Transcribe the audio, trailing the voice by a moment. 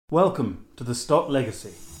Welcome to the Stott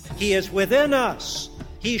Legacy. He is within us.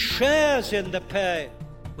 He shares in the pain.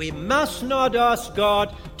 We must not ask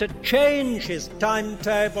God to change his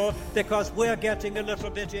timetable because we're getting a little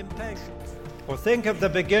bit impatient. Or think of the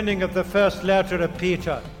beginning of the first letter of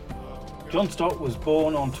Peter. John Stott was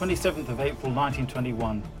born on 27th of April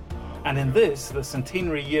 1921, and in this, the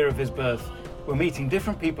centenary year of his birth, we're meeting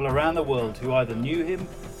different people around the world who either knew him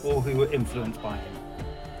or who were influenced by him.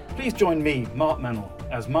 Please join me, Mark Mennell,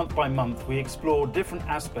 as month by month we explore different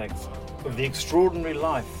aspects of the extraordinary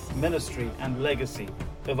life, ministry and legacy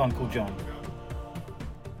of Uncle John.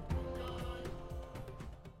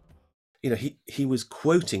 You know, he was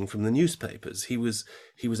quoting from the newspapers. He was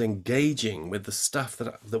engaging with the stuff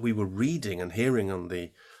that we were reading and hearing on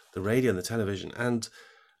the radio and the television, and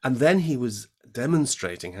then he was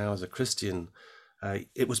demonstrating how, as a Christian,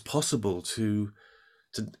 it was possible to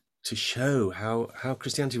show how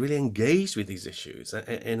Christianity really engaged with these issues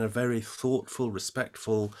in a very thoughtful,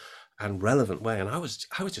 respectful, and relevant way. And I was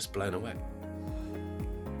just blown away.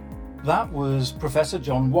 That was Professor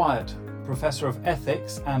John Wyatt, Professor of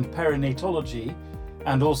Ethics and Perinatology,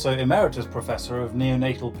 and also Emeritus Professor of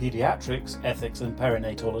Neonatal Paediatrics, Ethics and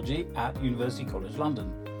Perinatology at University College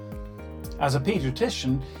London. As a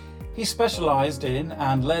paediatrician, he specialised in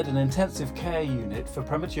and led an intensive care unit for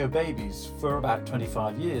premature babies for about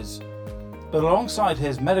 25 years. But alongside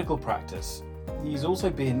his medical practice, he's also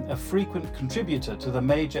been a frequent contributor to the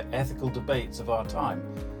major ethical debates of our time.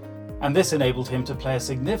 And this enabled him to play a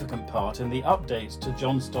significant part in the updates to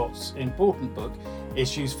John Stott's important book,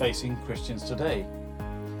 Issues Facing Christians Today.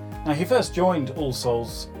 Now, he first joined All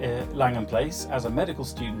Souls Langham Place as a medical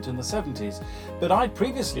student in the 70s, but I'd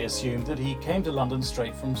previously assumed that he came to London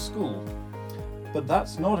straight from school. But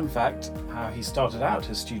that's not, in fact, how he started out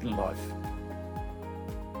his student life.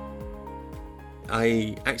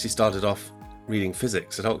 I actually started off reading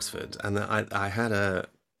physics at Oxford, and I had a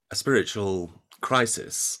spiritual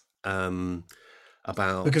crisis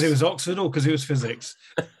about... Because it was Oxford or because it was physics?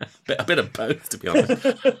 a bit of both, to be honest.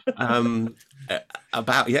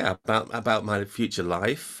 About my future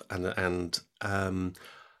life, and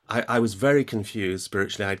I was very confused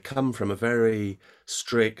spiritually. I'd come from a very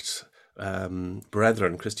strict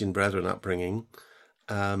Christian brethren upbringing,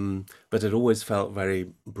 but it always felt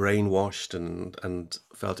very brainwashed and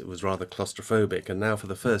felt it was rather claustrophobic. And now, for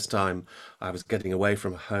the first time, I was getting away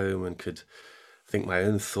from home and could think my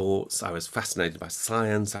own thoughts. I was fascinated by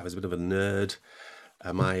science. I was a bit of a nerd.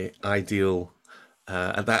 My ideal,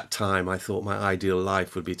 at that time, I thought my ideal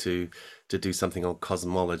life would be to do something on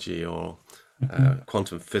cosmology or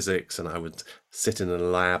quantum physics, and I would sit in a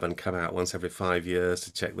lab and come out once every 5 years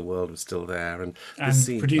to check the world was still there and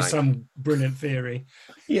produce some brilliant theory.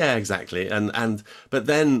 Yeah, exactly. But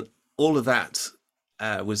then all of that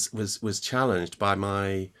was challenged by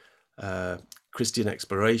my Christian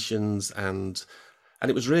explorations, and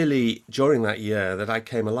it was really during that year that I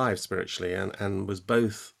came alive spiritually and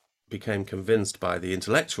became convinced by the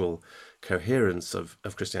intellectual coherence of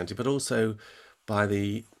Christianity, but also by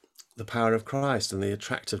the power of Christ and the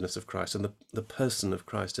attractiveness of Christ and the person of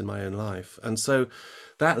Christ in my own life. And so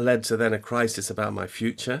that led to then a crisis about my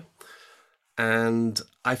future, and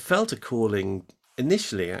I felt a calling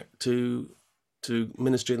initially to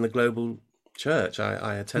ministry in the global church.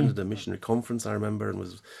 I attended a missionary conference, I remember, and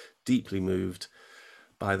was deeply moved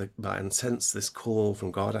by and sensed this call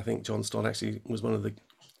from God. I think John Stott actually was one of the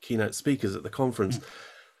keynote speakers at the conference.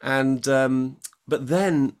 And but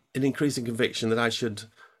then an increasing conviction that I should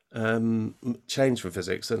change from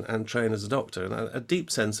physics and train as a doctor, and a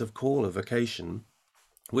deep sense of call, of vocation,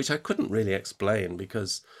 which I couldn't really explain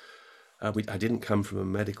because I didn't come from a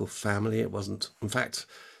medical family. It wasn't, in fact,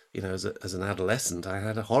 you know, as an adolescent, I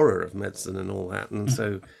had a horror of medicine and all that. And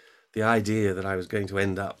so the idea that I was going to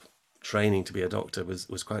end up training to be a doctor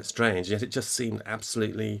was quite strange. Yet it just seemed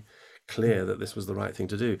absolutely clear that this was the right thing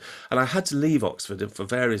to do. And I had to leave Oxford for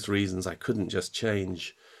various reasons. I couldn't just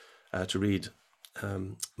change to read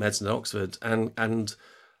medicine at Oxford. And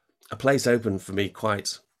a place opened for me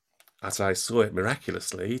quite, as I saw it,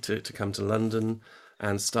 miraculously, to come to London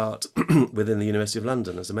and start within the University of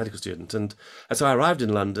London as a medical student. And so I arrived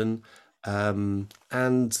in London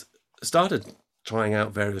and started trying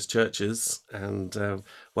out various churches and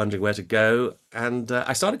wondering where to go. And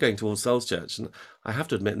I started going to All Souls Church, and I have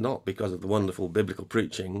to admit, not because of the wonderful biblical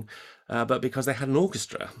preaching, but because they had an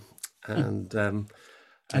orchestra. And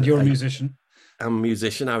you're a musician? I'm a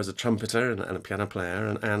musician. I was a trumpeter and a piano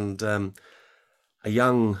player, and a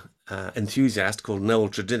young enthusiast called Noel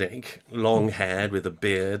Tredinnick, long-haired with a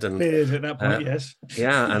beard and Beard at that point, yes.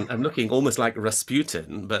 yeah, and looking almost like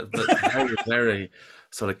Rasputin, but very, very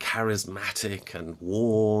sort of charismatic and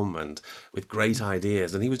warm and with great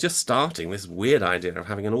ideas. And he was just starting this weird idea of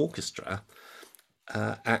having an orchestra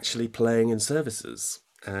actually playing in services.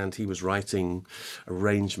 And he was writing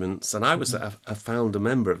arrangements, and I was a founder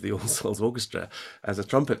member of the All Souls Orchestra as a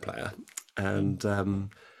trumpet player, and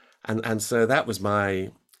so that was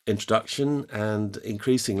my introduction, and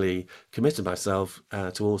increasingly committed myself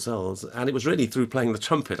to All Souls. And it was really through playing the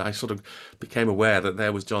trumpet I sort of became aware that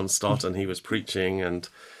there was John Stott, and he was preaching, and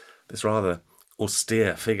this rather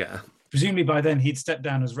austere figure. Presumably by then he'd stepped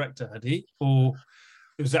down as rector, had he? Or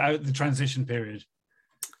was that the transition period?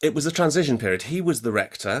 It was a transition period. He was the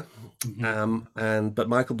rector, but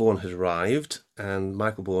Michael Bourne had arrived, and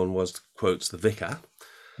Michael Bourne was, quotes, the vicar.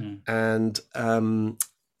 And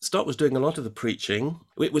Stott was doing a lot of the preaching.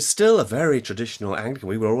 It was still a very traditional Anglican.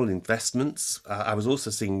 We were all in vestments. I was also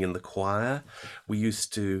singing in the choir. We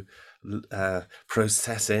used to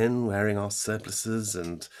process in wearing our surplices,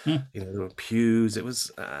 and there were pews. It was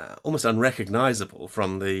almost unrecognizable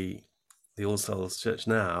from the All Souls Church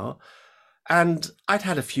now. And I'd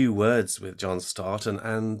had a few words with John Stott,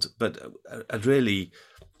 but really,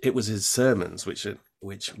 it was his sermons which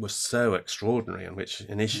were so extraordinary, and which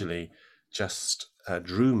initially just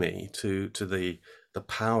drew me to the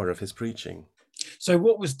power of his preaching. So,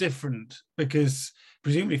 what was different? Because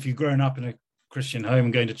presumably, if you'd grown up in a Christian home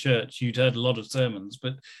and going to church, you'd heard a lot of sermons.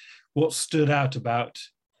 But what stood out about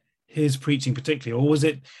his preaching particularly, or was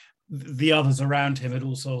it the others around him at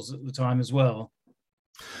All Souls at the time as well?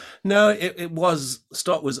 No,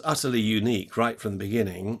 Stott was utterly unique right from the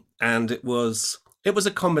beginning, and it was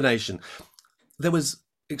a combination. There was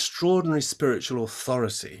extraordinary spiritual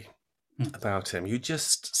authority about him. You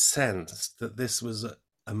just sensed that this was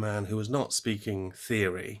a man who was not speaking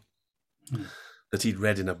theory that he'd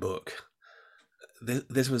read in a book.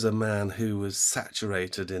 This was a man who was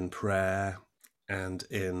saturated in prayer and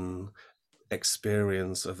in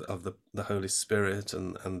experience of the Holy Spirit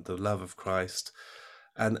and the love of Christ.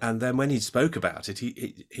 And then when he spoke about it,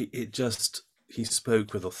 he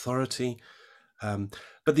spoke with authority.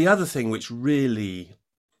 But the other thing which really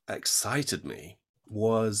excited me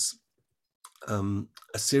was a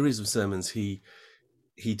series of sermons he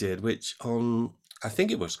did, which I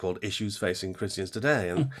think it was called Issues Facing Christians Today.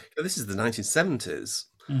 And this is the 1970s.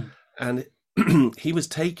 And he was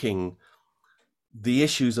taking the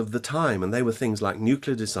issues of the time, and they were things like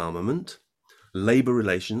nuclear disarmament, labor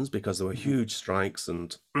relations, because there were huge strikes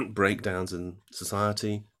and breakdowns in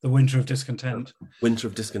society. The winter of discontent.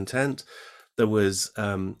 There was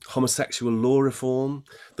homosexual law reform.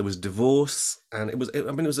 There was divorce, and it was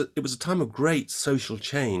a time of great social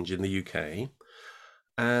change in the UK.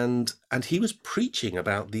 And he was preaching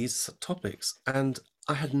about these topics, and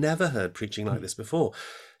I had never heard preaching like this before.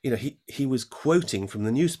 He was quoting from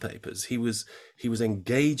the newspapers. He was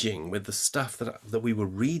engaging with the stuff that we were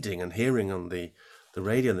reading and hearing on the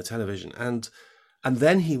radio and the television, and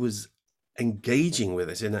then he was engaging with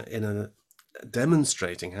it in a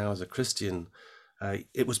demonstrating how, as a Christian,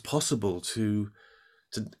 it was possible to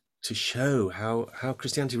show how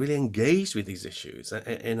Christianity really engaged with these issues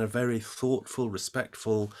in a very thoughtful,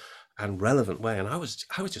 respectful, and relevant way. And I was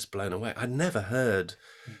just blown away. I'd never heard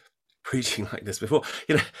preaching like this before.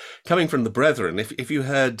 Coming from the Brethren, if you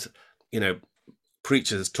heard,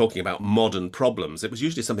 preachers talking about modern problems, it was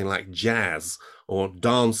usually something like jazz or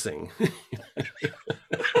dancing.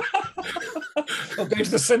 Or go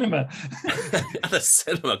to the cinema. The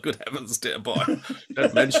cinema, good heavens, dear boy,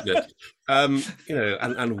 don't mention it.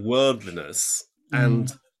 And worldliness,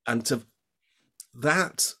 and to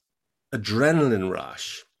that adrenaline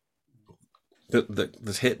rush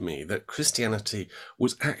that hit me, that Christianity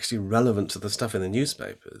was actually relevant to the stuff in the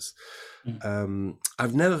newspapers.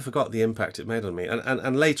 I've never forgot the impact it made on me,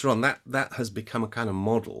 and later on that has become a kind of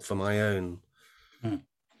model for my own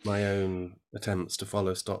attempts to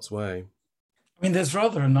follow Stott's way. I mean, there's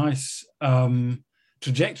rather a nice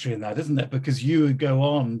trajectory in that, isn't there? Because you would go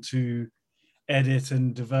on to edit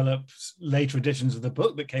and develop later editions of the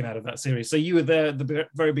book that came out of that series. So you were there at the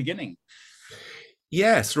very beginning.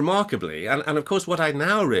 Yes, remarkably. And of course, what I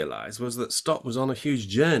now realize was that Stott was on a huge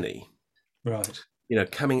journey. Right.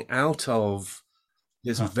 Coming out of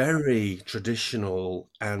this very traditional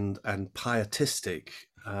and pietistic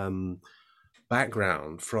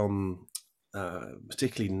background from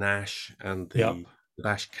particularly Nash and the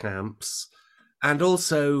Bash camps. And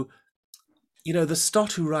also, the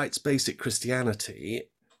Stott who writes Basic Christianity,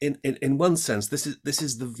 in one sense, this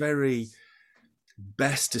is the very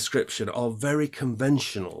best description of very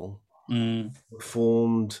conventional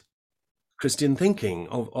reformed Christian thinking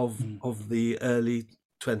of the early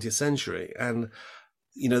 20th century, and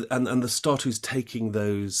and the Stott who's taking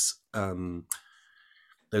those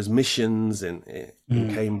missions in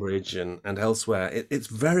Cambridge and elsewhere. It's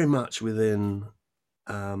very much within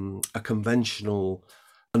a conventional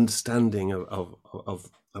understanding of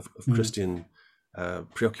Christian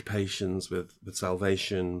preoccupations with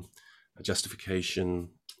salvation, justification,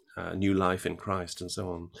 new life in Christ, and so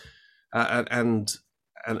on. And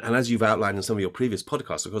as you've outlined in some of your previous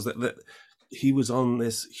podcasts, of course, that he was on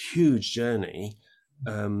this huge journey,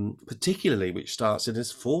 particularly which starts in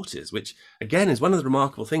his 40s, which again is one of the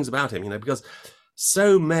remarkable things about him, because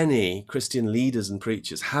so many Christian leaders and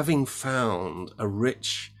preachers, having found a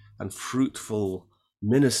rich and fruitful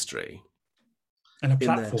ministry and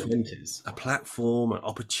in their 20s, a platform,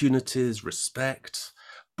 opportunities, respect,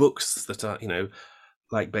 books that are,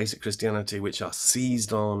 like Basic Christianity, which are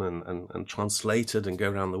seized on and translated and go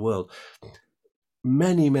around the world.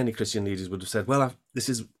 Many Christian leaders would have said, well, this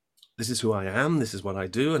is who I am, this is what I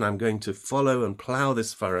do, and I'm going to follow and plough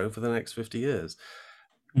this furrow for the next 50 years.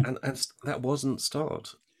 And that wasn't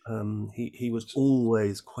Stott. He was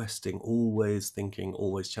always questing, always thinking,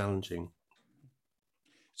 always challenging.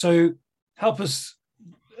 So help us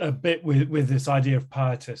a bit with this idea of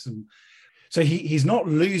pietism. So he's not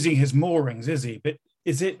losing his moorings, is he? But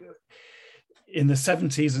is it in the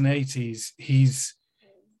 70s and 80s,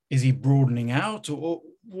 is he broadening out, or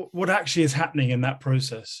what actually is happening in that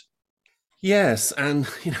process? Yes, and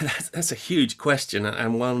that's a huge question,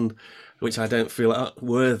 and one which I don't feel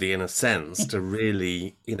worthy in a sense to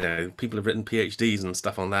really, people have written PhDs and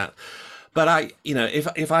stuff on that. But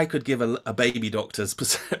if I could give a baby doctor's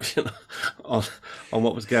perception on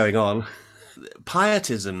what was going on,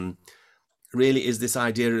 pietism really is this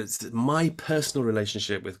idea, it's my personal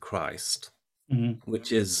relationship with Christ,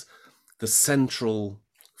 which is the central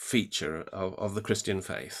feature of the Christian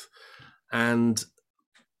faith. And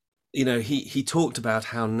he talked about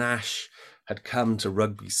how Nash had come to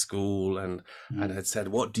rugby school and had said,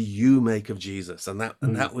 "What do you make of Jesus?" And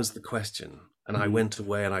that was the question. And I went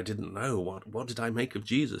away and I didn't know what did I make of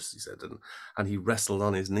Jesus, he said, and he wrestled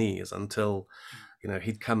on his knees until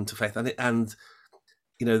he'd come to faith. And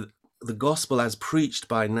the gospel as preached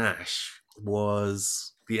by Nash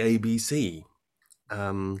was the ABC: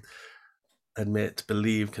 admit,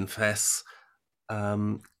 believe, confess.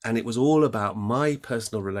 And it was all about my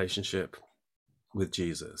personal relationship with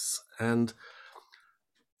Jesus. And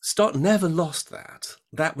Stott never lost that.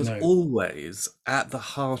 That was always at the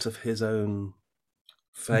heart of his own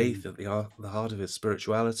faith, at the heart of his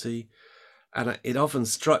spirituality. And it often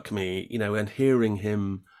struck me, when hearing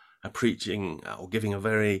him preaching or giving a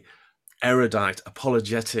very erudite,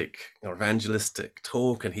 apologetic or evangelistic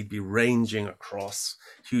talk, and he'd be ranging across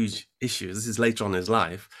huge issues. This is later on in his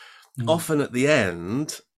life. Often at the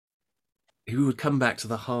end, he would come back to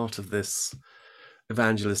the heart of this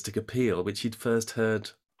evangelistic appeal, which he'd first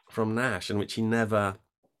heard from Nash and which he never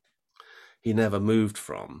moved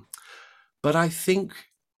from. But I think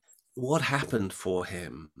what happened for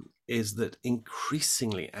him is that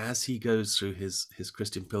increasingly, as he goes through his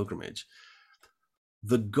Christian pilgrimage,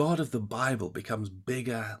 the God of the Bible becomes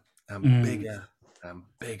bigger and bigger and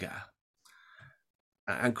bigger.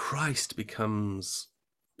 And Christ becomes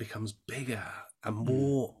bigger and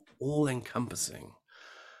more all-encompassing.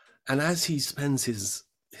 And as he spends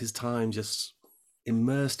his time just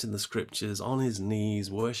immersed in the scriptures, on his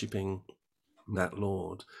knees, worshipping that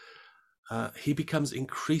Lord, he becomes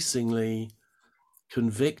increasingly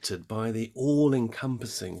convicted by the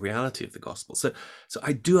all-encompassing reality of the gospel. So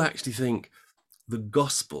I do actually think the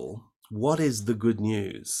gospel, what is the good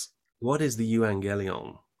news? What is the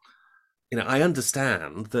euangelion? I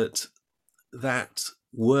understand that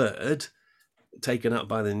word taken up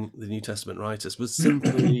by the New Testament writers was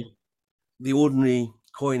simply the ordinary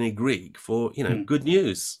Koine Greek for good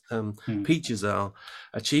news. Peaches are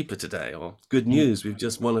cheaper today, or good news, we've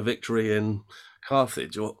just won a victory in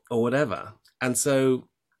Carthage, or whatever. And so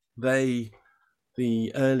the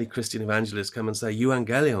early Christian evangelists come and say,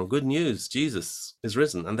 euangelion, good news, Jesus is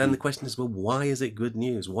risen. And then the question is, well, why is it good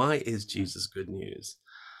news? Why is Jesus good news?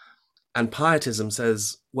 And pietism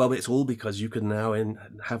says, well, it's all because you can now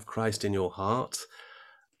have Christ in your heart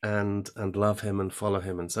and love him and follow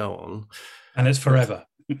him and so on. And it's forever.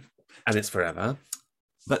 And it's forever.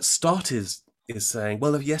 But Stott is saying,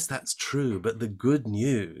 well, yes, that's true. But the good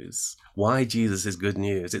news, why Jesus is good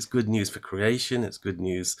news? It's good news for creation. It's good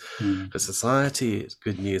news for society. It's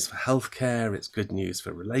good news for healthcare. It's good news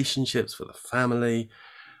for relationships, for the family.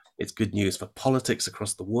 It's good news for politics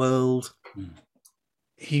across the world.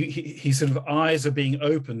 he sort of eyes are being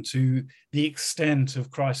open to the extent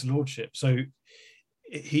of Christ's lordship. So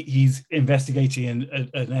he's investigating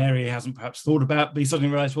an area he hasn't perhaps thought about, but he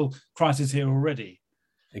suddenly realized, well, Christ is here already.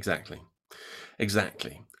 Exactly.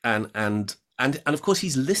 And of course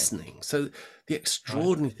he's listening. So the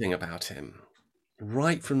extraordinary thing about him,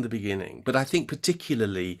 right from the beginning, but I think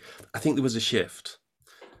particularly, there was a shift.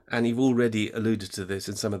 And you've already alluded to this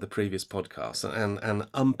in some of the previous podcasts, and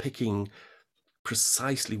unpicking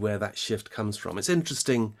precisely where that shift comes from. It's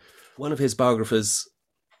interesting. One of his biographers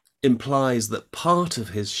implies that part of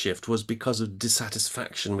his shift was because of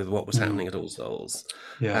dissatisfaction with what was happening at All Souls,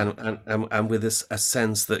 and with a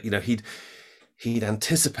sense that he'd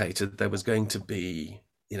anticipated there was going to be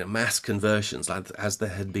mass conversions as there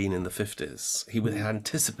had been in the 50s. He had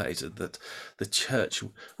anticipated that the church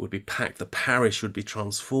would be packed, the parish would be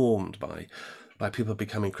transformed by people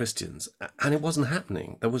becoming Christians, and it wasn't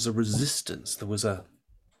happening. There was a resistance. There was an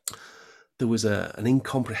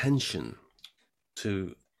incomprehension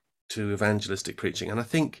to evangelistic preaching. And I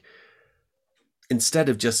think instead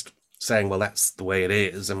of just saying, well, that's the way it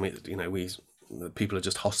is, and people are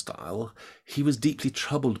just hostile, he was deeply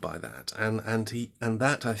troubled by that, and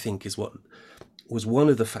that I think is what was one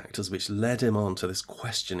of the factors which led him on to this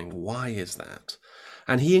questioning. Why is that?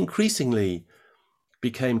 And he increasingly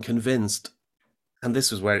became convinced, and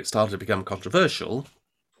this was where it started to become controversial,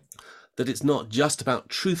 that it's not just about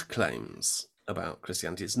truth claims about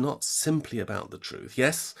Christianity. It's not simply about the truth.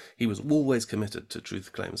 Yes, he was always committed to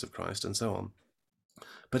truth claims of Christ and so on,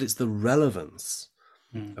 but it's the relevance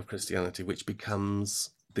of Christianity which becomes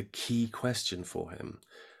the key question for him.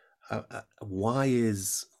 Why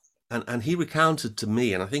is, and he recounted to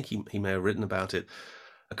me, and I think he may have written about it,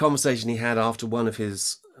 a conversation he had after one of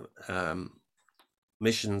his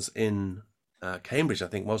missions in Cambridge, I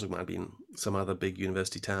think was, it might have been some other big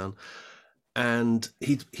university town, and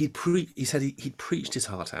he said he'd preached his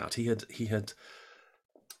heart out. He'd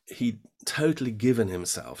totally given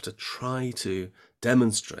himself to try to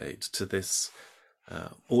demonstrate to this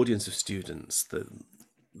audience of students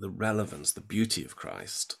the relevance, the beauty of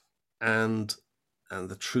Christ, and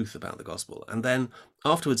the truth about the gospel. And then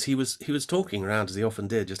afterwards, he was talking around, as he often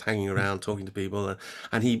did, just hanging around, talking to people.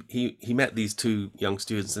 And he met these two young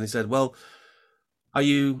students, and he said, "Well, are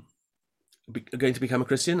you going to become a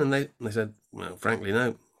Christian?" And they said, "Well, frankly,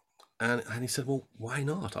 no." And he said, "Well, why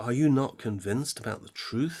not? Are you not convinced about the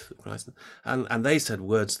truth of Christ?" And they said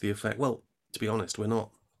words to the effect, "Well, to be honest, we're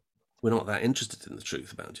not that interested in the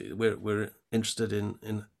truth about Jesus. We're interested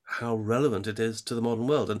in how relevant it is to the modern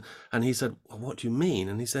world." And he said, "Well, what do you mean?"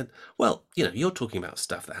 And he said, "Well, you're talking about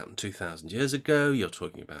stuff that happened 2,000 years ago. You're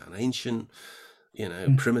talking about an ancient,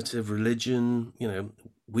 primitive religion.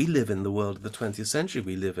 We live in the world of the 20th century.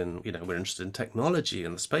 We live in, we're interested in technology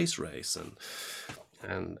and the space race,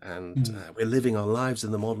 and we're living our lives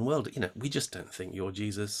in the modern world. We just don't think your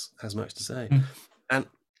Jesus has much to say." And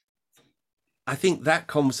I think that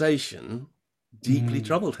conversation deeply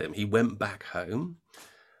troubled him. He went back home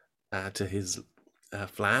to his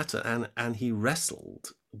flat, and he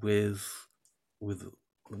wrestled with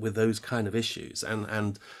those kind of issues,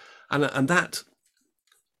 and that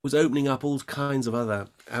was opening up all kinds of other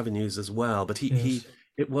avenues as well. But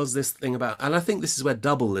it was this thing about, and I think this is where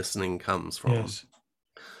double listening comes from. Yes.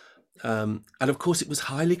 And of course, it was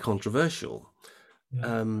highly controversial.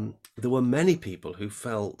 Yeah. There were many people who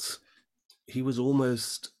felt he was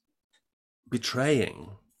almost betraying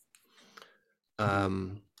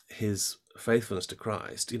his faithfulness to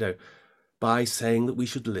Christ, by saying that we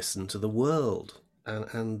should listen to the world.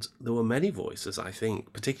 And there were many voices, I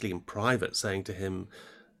think, particularly in private, saying to him,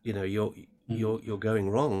 you're going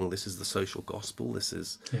wrong. This is the social gospel. This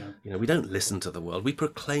is, we don't listen to the world. We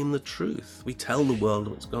proclaim the truth. We tell the world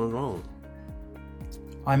what's gone wrong.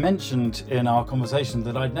 I mentioned in our conversation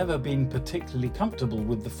that I'd never been particularly comfortable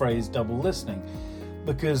with the phrase double listening,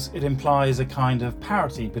 because it implies a kind of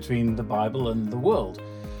parity between the Bible and the world,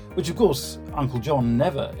 which of course Uncle John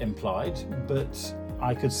never implied, but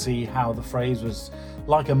I could see how the phrase was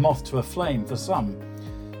like a moth to a flame for some.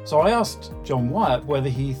 So I asked John Wyatt whether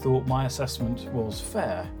he thought my assessment was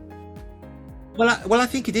fair. Well, I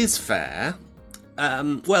think it is fair.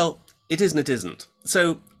 Well, it is and it isn't.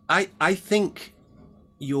 So I think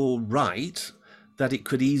you're right that it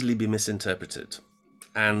could easily be misinterpreted,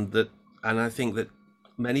 and I think that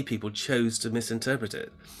many people chose to misinterpret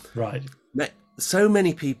it. Right. So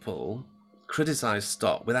many people criticize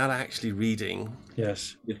Stott without actually reading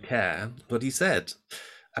with care what he said.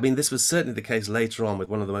 I mean, this was certainly the case later on with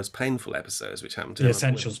one of the most painful episodes which happened to him. The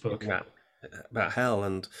Essentials book. About hell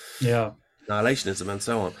and annihilationism and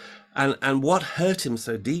so on. And what hurt him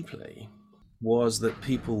so deeply was that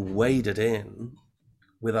people waded in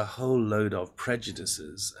with a whole load of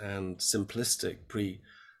prejudices and simplistic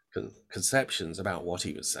preconceptions about what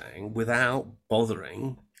he was saying without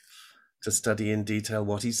bothering to study in detail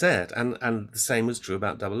what he said. And the same was true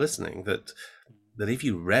about double listening, that if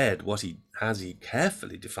you read what he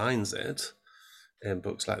carefully defines it in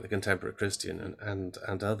books like The Contemporary Christian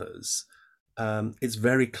and others, it's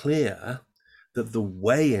very clear that the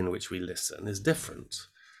way in which we listen is different.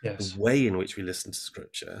 Yes. The way in which we listen to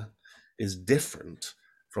scripture is different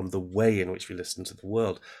from the way in which we listen to the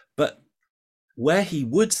world. But where he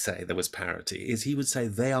would say there was parity is he would say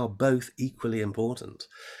they are both equally important,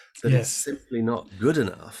 that Yes. it's simply not good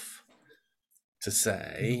enough to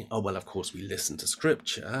say, oh, well, of course we listen to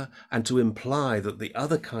scripture, and to imply that the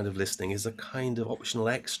other kind of listening is a kind of optional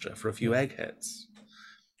extra for a few eggheads.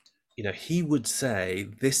 You know, he would say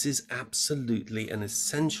this is absolutely an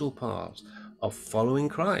essential part of following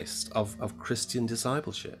Christ, of Christian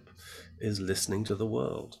discipleship, is listening to the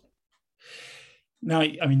world. Now,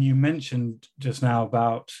 I mean, you mentioned just now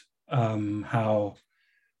about how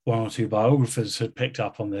one or two biographers had picked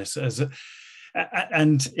up on this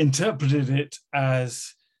and interpreted it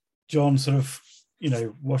as John sort of,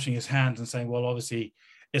 washing his hands and saying, well, obviously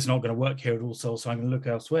it's not going to work here at all, so I'm going to look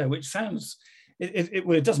elsewhere, which sounds,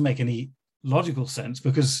 it doesn't make any logical sense,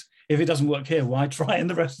 because if it doesn't work here, why try in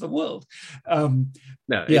the rest of the world?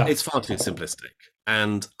 It's far too simplistic.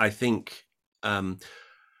 And I think,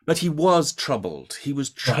 but he was troubled. He was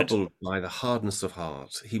troubled by the hardness of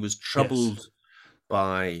heart. He was troubled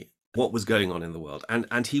by what was going on in the world.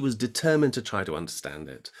 And he was determined to try to understand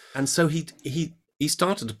it. And so he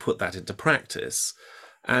started to put that into practice.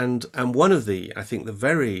 And one of the, I think, the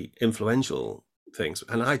very influential things,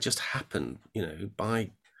 and I just happened,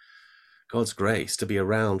 by God's grace, to be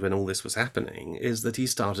around when all this was happening, is that he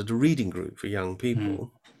started a reading group for young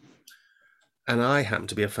people. And I happened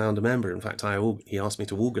to be a founder member. In fact, he asked me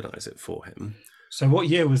to organize it for him. So what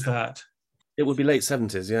year was that? It would be late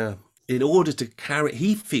 70s, yeah. In order to carry,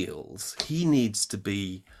 he feels he needs to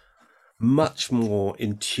be much more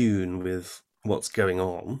in tune with what's going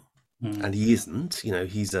on. And he isn't.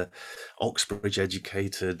 He's a Oxbridge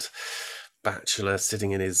educated bachelor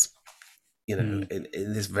sitting in his, in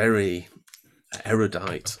this very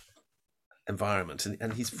erudite environment,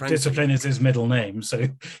 and he's frankly, discipline is his middle name, so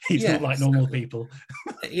he's not like normal people.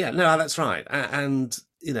 That's right. And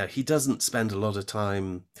he doesn't spend a lot of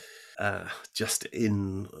time just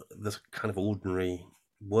in the kind of ordinary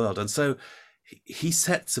world, and so he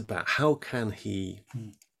sets about how can he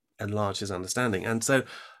enlarge his understanding. And so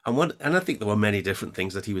and I think there were many different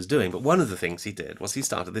things that he was doing, but one of the things he did was he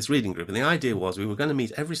started this reading group, and the idea was we were going to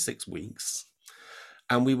meet every 6 weeks.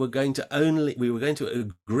 And we were going to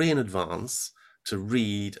agree in advance to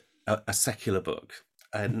read a secular book,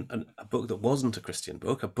 and a book that wasn't a Christian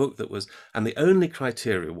book, a book that was, and the only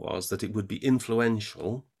criteria was that it would be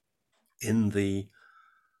influential at the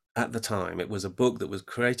time. It was a book that was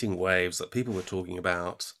creating waves that people were talking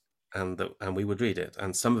about, and we would read it.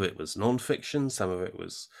 And some of it was non-fiction, a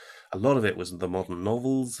lot of it was the modern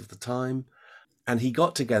novels of the time. And he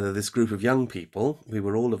got together this group of young people. We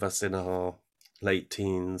were all of us in our late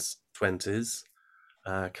teens, 20s,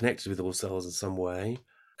 connected with ourselves in some way.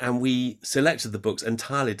 And we selected the books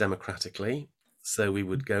entirely democratically. So we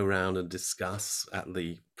would go around and discuss at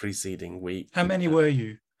the preceding week. How many were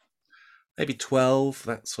you? Maybe 12,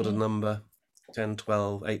 that sort of number, 10,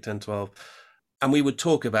 12, 8, 10, 12. And we would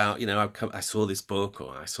talk about, I saw this book,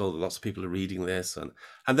 or I saw lots of people are reading this. And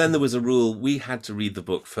then there was a rule, we had to read the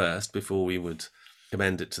book first before we would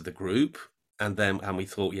commend it to the group. And we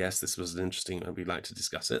thought, yes, this was interesting, and we'd like to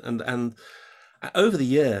discuss it. And over the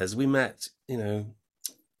years, we met, 10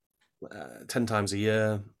 times a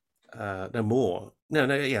year, about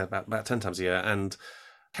 10 times a year, and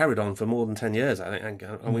carried on for more than 10 years, I think.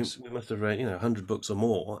 And we must have read, 100 books or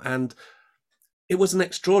more. And it was an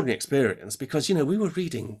extraordinary experience because, we were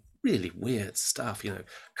reading really weird stuff,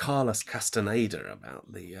 Carlos Castaneda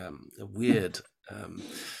about the weird...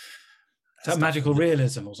 Is that magical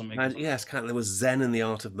realism or something? Yes, there was Zen in the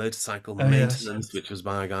Art of Motorcycle Maintenance, which was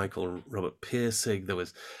by a guy called Robert Pirsig.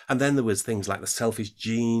 And then there was things like The Selfish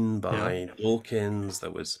Gene by Dawkins. There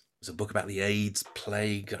was a book about the AIDS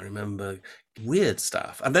plague, I remember. Weird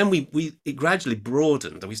stuff. And then it gradually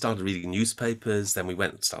broadened, and we started reading newspapers. Then we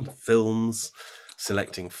went and started films,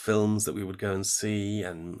 selecting films that we would go and see,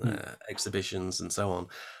 and exhibitions and so on.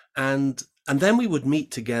 And then we would meet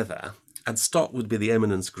together. And Stott would be the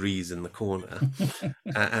eminence grise in the corner,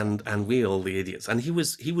 and we all the idiots. And he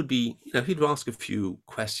would be, he'd ask a few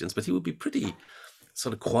questions, but he would be pretty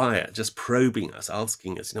sort of quiet, just probing us,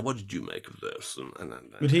 asking us, what did you make of this?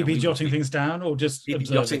 Would he be jotting things down or just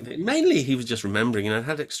observing? Mainly, he was just remembering.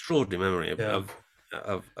 Had extraordinary memory Yeah.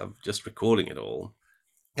 of just recalling it all.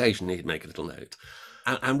 Occasionally, he'd make a little note,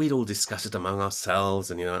 and we'd all discuss it among ourselves.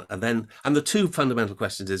 And the two fundamental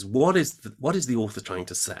questions is what is the author trying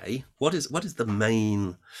to say? What is the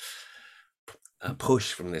main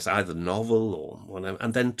push from this, either novel or whatever?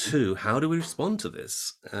 And then two, how do we respond to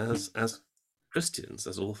this as Christians,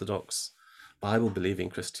 as Orthodox Bible-believing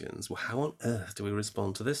Christians? Well, how on earth do we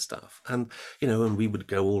respond to this stuff? And and we would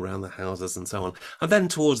go all around the houses and so on. And then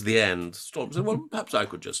towards the end, Storm said, "Well, perhaps I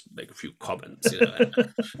could just make a few comments."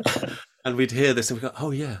 And we'd hear this and we go,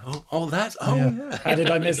 "Oh yeah, that, yeah. How did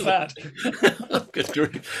I miss that?" Good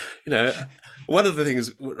grief. One of the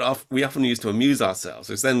things we often used to amuse ourselves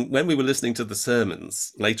is then when we were listening to the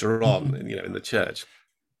sermons later on, in the church.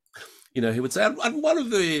 He would say, and one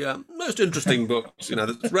of the most interesting books,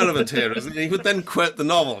 that's relevant here is, he would then quote the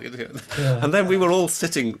novel, and then we were all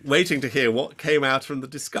sitting, waiting to hear what came out from the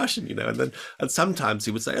discussion, and sometimes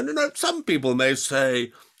he would say, some people may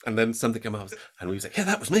say, and then something came out, and we would say, yeah,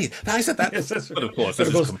 that was me, I said that. Yes, but of course,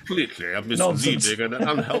 this is completely misleading and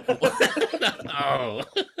unhelpful. No.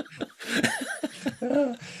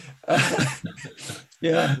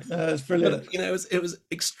 It's brilliant. But, it was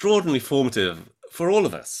extraordinarily formative for all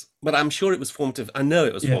of us, but I'm sure it was formative. I know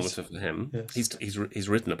it was formative for him. Yes. He's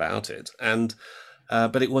written about it, and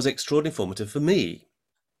but it was extraordinarily formative for me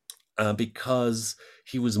because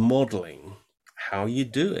he was modelling how you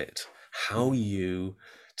do it, how you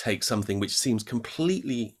take something which seems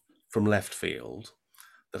completely from left field,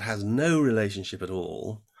 that has no relationship at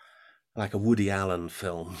all, like a Woody Allen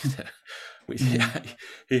film.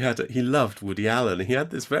 He loved Woody Allen. He had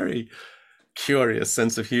this very curious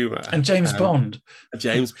sense of humor, and James Bond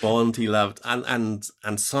he loved, and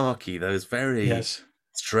Saki, those very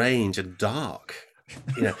strange and dark.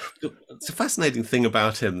 It's a fascinating thing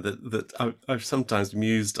about him that I've sometimes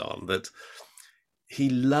mused on, that he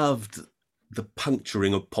loved the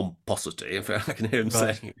puncturing of pomposity, if I can hear him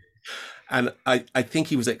saying, and I think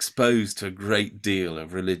he was exposed to a great deal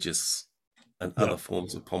of religious and other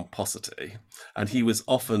forms of pomposity, and he was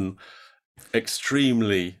often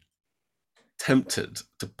extremely tempted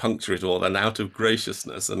to puncture it all, and out of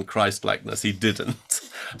graciousness and Christ-likeness he didn't,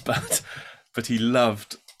 but he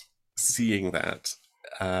loved seeing that,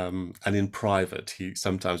 and in private he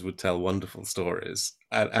sometimes would tell wonderful stories,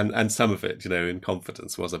 and some of it, in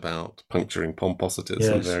confidence, was about puncturing pomposities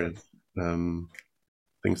and various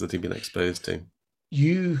things that he'd been exposed to.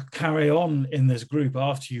 You carry on in this group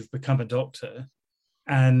after you've become a doctor,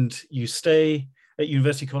 and you stay at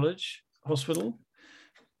University College Hospital.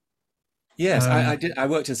 Yes, I did. I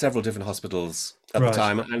worked in several different hospitals at the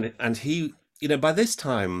time, and he, by this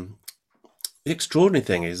time, the extraordinary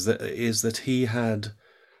thing is that he had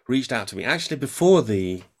reached out to me actually before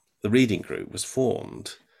the reading group was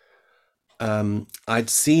formed. I'd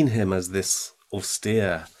seen him as this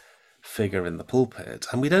austere figure in the pulpit,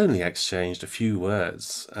 and we'd only exchanged a few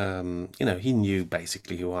words. He knew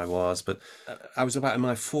basically who I was, but I was about in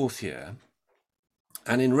my fourth year.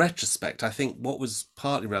 And in retrospect, I think what was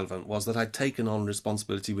partly relevant was that I'd taken on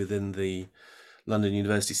responsibility within the London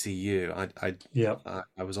University CU.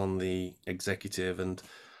 I was on the executive, and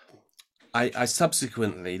I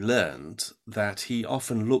subsequently learned that he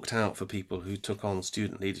often looked out for people who took on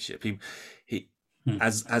student leadership.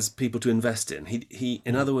 As people to invest in. He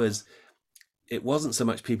in other words, it wasn't so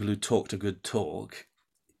much people who talked a good talk.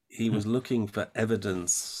 He was looking for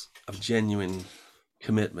evidence of genuine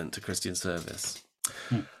commitment to Christian service.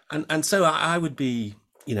 And so I would be,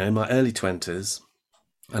 in my early 20s,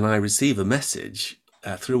 and I receive a message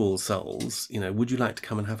through All Souls, would you like to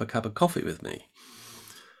come and have a cup of coffee with me?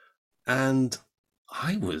 And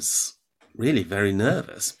I was really very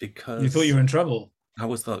nervous because... You thought you were in trouble. I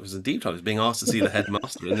thought it was indeed trouble. I was being asked to see the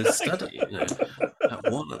headmaster in his study.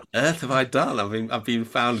 What on earth have I done? I've been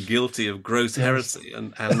found guilty of gross heresy,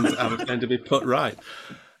 and I was going to be put right.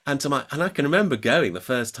 And I can remember going the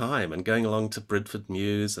first time and going along to Bridford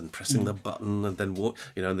Mews and pressing the button, and then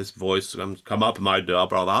and this voice, come up, my dear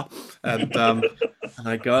brother, and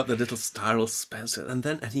I go up the little spiral space,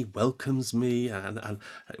 and he welcomes me and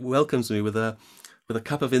welcomes me with a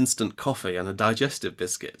cup of instant coffee and a digestive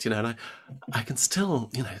biscuit, and I can still,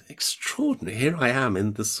 extraordinary. Here I am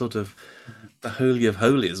in this sort of the holy of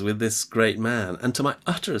holies with this great man, and to my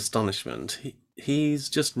utter astonishment, he's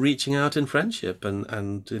just reaching out in friendship and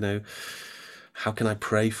how can I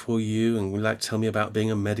pray for you? And would you like to tell me about being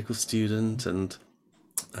a medical student? And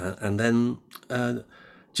then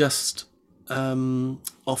just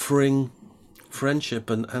offering friendship.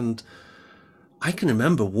 And I can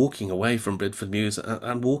remember walking away from Bridford Mews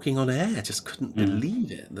and walking on air. Just couldn't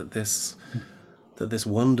believe it that this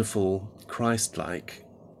wonderful Christ-like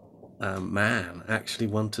man actually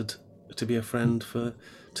wanted to be a friend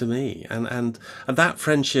to me, and that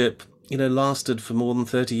friendship, lasted for more than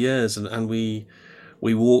 30 years, and we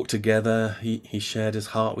walked together. He shared his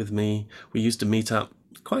heart with me. We used to meet up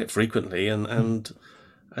quite frequently, and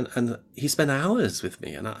he spent hours with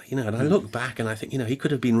me, and I look back and I think, he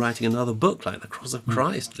could have been writing another book like The Cross of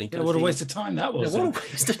Christ. And what a waste of time that was. What a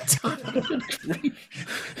waste of time.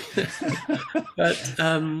 But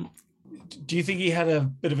do you think he had a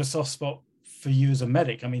bit of a soft spot for you as a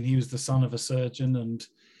medic? I mean, he was the son of a surgeon, and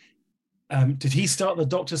did he start the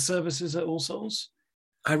doctor's services at All Souls?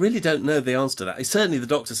 I really don't know the answer to that. Certainly the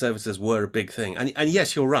doctor services were a big thing. And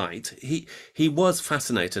yes, you're right. He was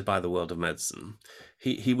fascinated by the world of medicine.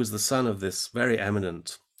 He was the son of this very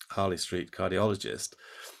eminent Harley Street cardiologist.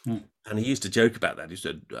 And he used to joke about that. He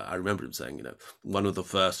said, I remember him saying, one of the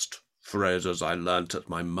first phrases I learnt at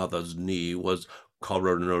my mother's knee was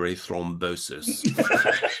coronary thrombosis.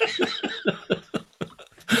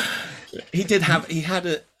 He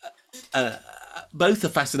had both a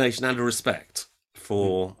fascination and a respect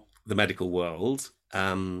for the medical world,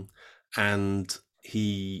 and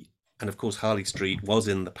of course Harley Street was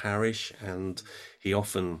in the parish, and he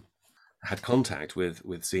often had contact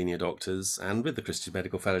with senior doctors and with the Christian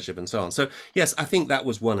Medical Fellowship and so on. So yes, I think that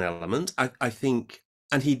was one element. I think,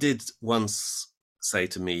 and he did once say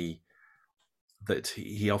to me that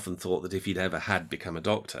he often thought that if he'd ever had become a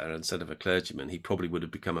doctor instead of a clergyman, he probably would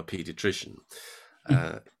have become a paediatrician.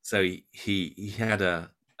 So he had a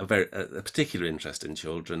particular interest in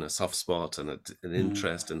children, a soft spot, and an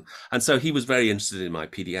interest, and so he was very interested in my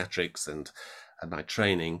pediatrics and my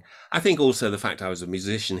training. I think also the fact I was a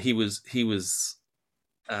musician. He was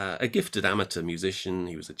a gifted amateur musician.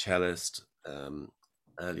 He was a cellist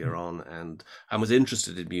earlier on, and was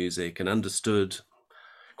interested in music and understood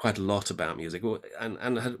quite a lot about music,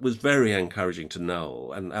 and was very encouraging to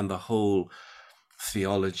Noel and the whole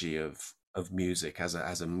theology of music as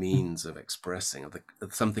a means of expressing of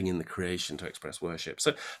something in the creation to express worship.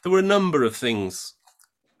 So there were a number of things,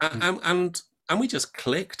 and we just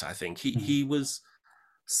clicked. I think he was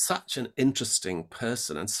such an interesting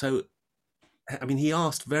person, and so he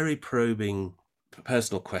asked very probing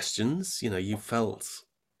personal questions. You felt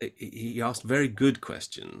he asked very good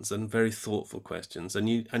questions and very thoughtful questions, and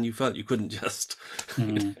you felt you couldn't just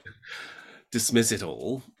dismiss it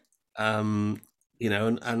all. And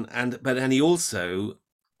he also,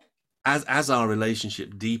 as our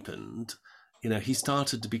relationship deepened, he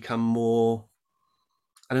started to become more,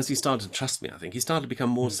 and as he started to trust me, I think he started to become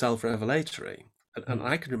more self-revelatory. And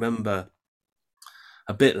I can remember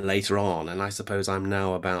a bit later on, and I suppose I'm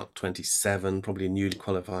now about 27, probably a newly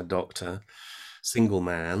qualified doctor, single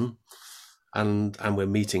man, and we're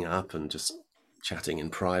meeting up and just chatting in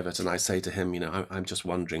private, and I say to him, I'm just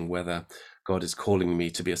wondering whether God is calling me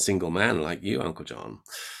to be a single man like you, Uncle John.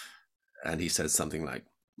 And he says something like,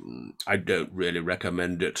 I don't really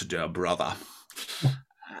recommend it, dear brother.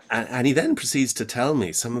 And he then proceeds to tell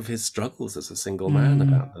me some of his struggles as a single man,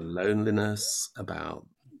 about the loneliness, about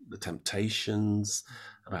the temptations,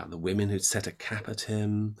 about the women who'd set a cap at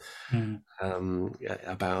him,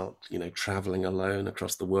 about, traveling alone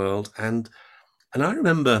across the world. And I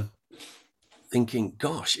remember thinking,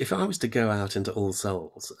 gosh, if I was to go out into All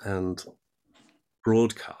Souls and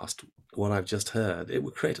broadcast what I've just heard, it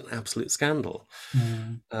would create an absolute scandal.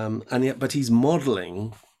 But he's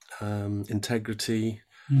modeling integrity,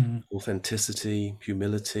 authenticity,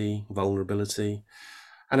 humility, vulnerability,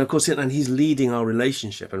 and of course, and he's leading our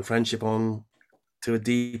relationship and friendship on to a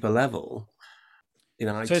deeper level.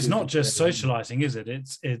 So it's not just socializing, is it?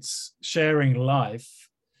 It's sharing life,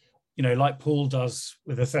 like Paul does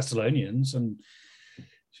with the Thessalonians, and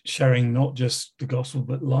sharing not just the gospel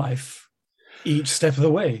but life each step of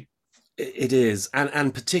the way. It is,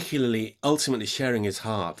 and particularly ultimately sharing his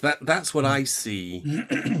heart. That's what I see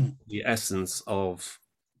the essence of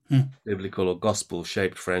biblical or gospel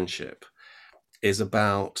shaped friendship is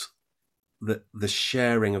about, the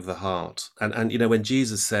sharing of the heart. And when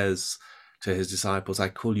Jesus says to his disciples, I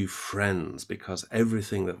call you friends because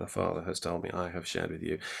everything that the Father has told me I have shared with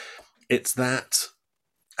you, it's that,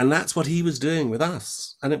 and that's what he was doing with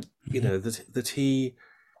us. And that he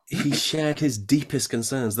shared his deepest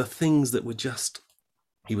concerns, the things that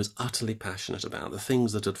he was utterly passionate about, the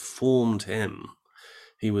things that had formed him.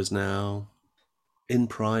 He was now in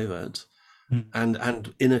private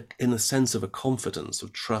and in a sense of a confidence,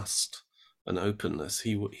 of trust and openness.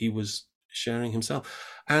 He was sharing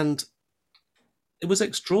himself, and it was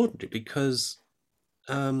extraordinary because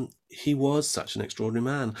he was such an extraordinary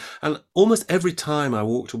man. And almost every time I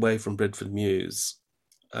walked away from Bridford Mews,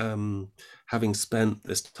 having spent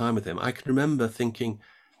this time with him, I can remember thinking,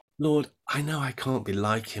 Lord, I know I can't be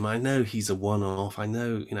like him. I know he's a one-off. I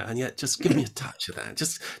know, and yet just give me a touch of that.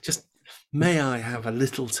 Just may I have a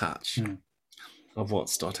little touch of what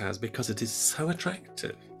Stott has, because it is so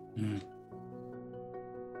attractive.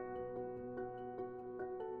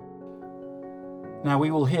 Now,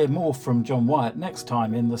 we will hear more from John Wyatt next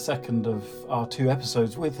time in the second of our 2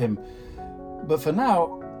 episodes with him. But for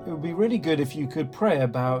now, it would be really good if you could pray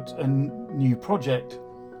about a new project.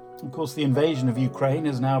 Of course, the invasion of Ukraine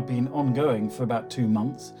has now been ongoing for about 2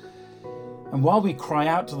 months. And while we cry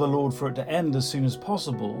out to the Lord for it to end as soon as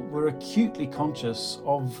possible, we're acutely conscious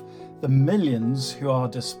of the millions who are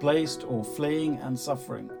displaced or fleeing and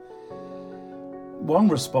suffering. One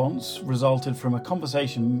response resulted from a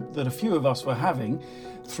conversation that a few of us were having,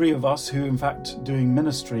 3 of us who in fact doing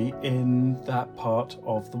ministry in that part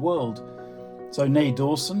of the world. So Nay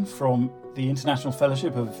Dawson from the International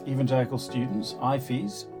Fellowship of Evangelical Students,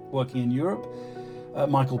 IFES, working in Europe,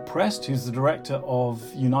 Michael Prest, who's the director of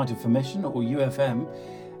United for Mission, or UFM,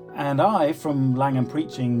 and I from Langham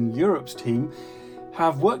Preaching Europe's team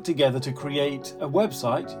have worked together to create a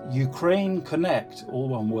website, ukraineconnect, all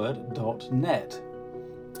one word, .net.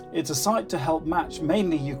 It's a site to help match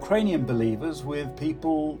mainly Ukrainian believers with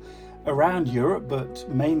people around Europe, but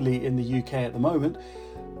mainly in the UK at the moment,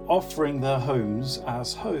 offering their homes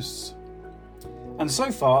as hosts. And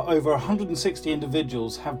so far, over 160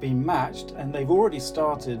 individuals have been matched, and they've already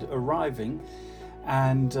started arriving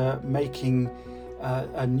and making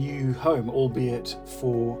a new home, albeit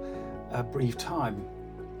for a brief time.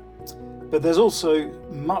 But there's also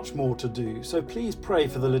much more to do, so please pray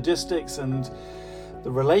for the logistics and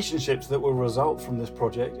the relationships that will result from this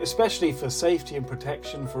project, especially for safety and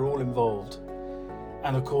protection for all involved.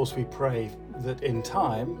 And of course, we pray that in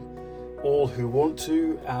time, all who want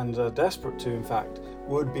to and are desperate to, in fact,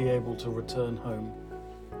 would be able to return home.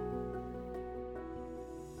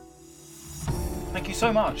 Thank you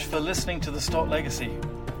so much for listening to The Stott Legacy.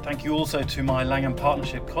 Thank you also to my Langham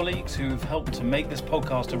Partnership colleagues who have helped to make this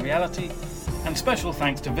podcast a reality, and special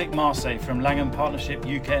thanks to Vic Marsay from Langham Partnership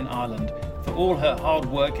UK and Ireland for all her hard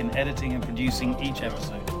work in editing and producing each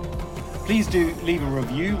episode. Please do leave a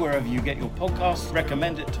review wherever you get your podcasts,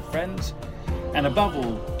 recommend it to friends, and above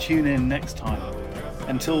all, tune in next time.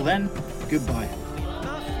 Until then, goodbye.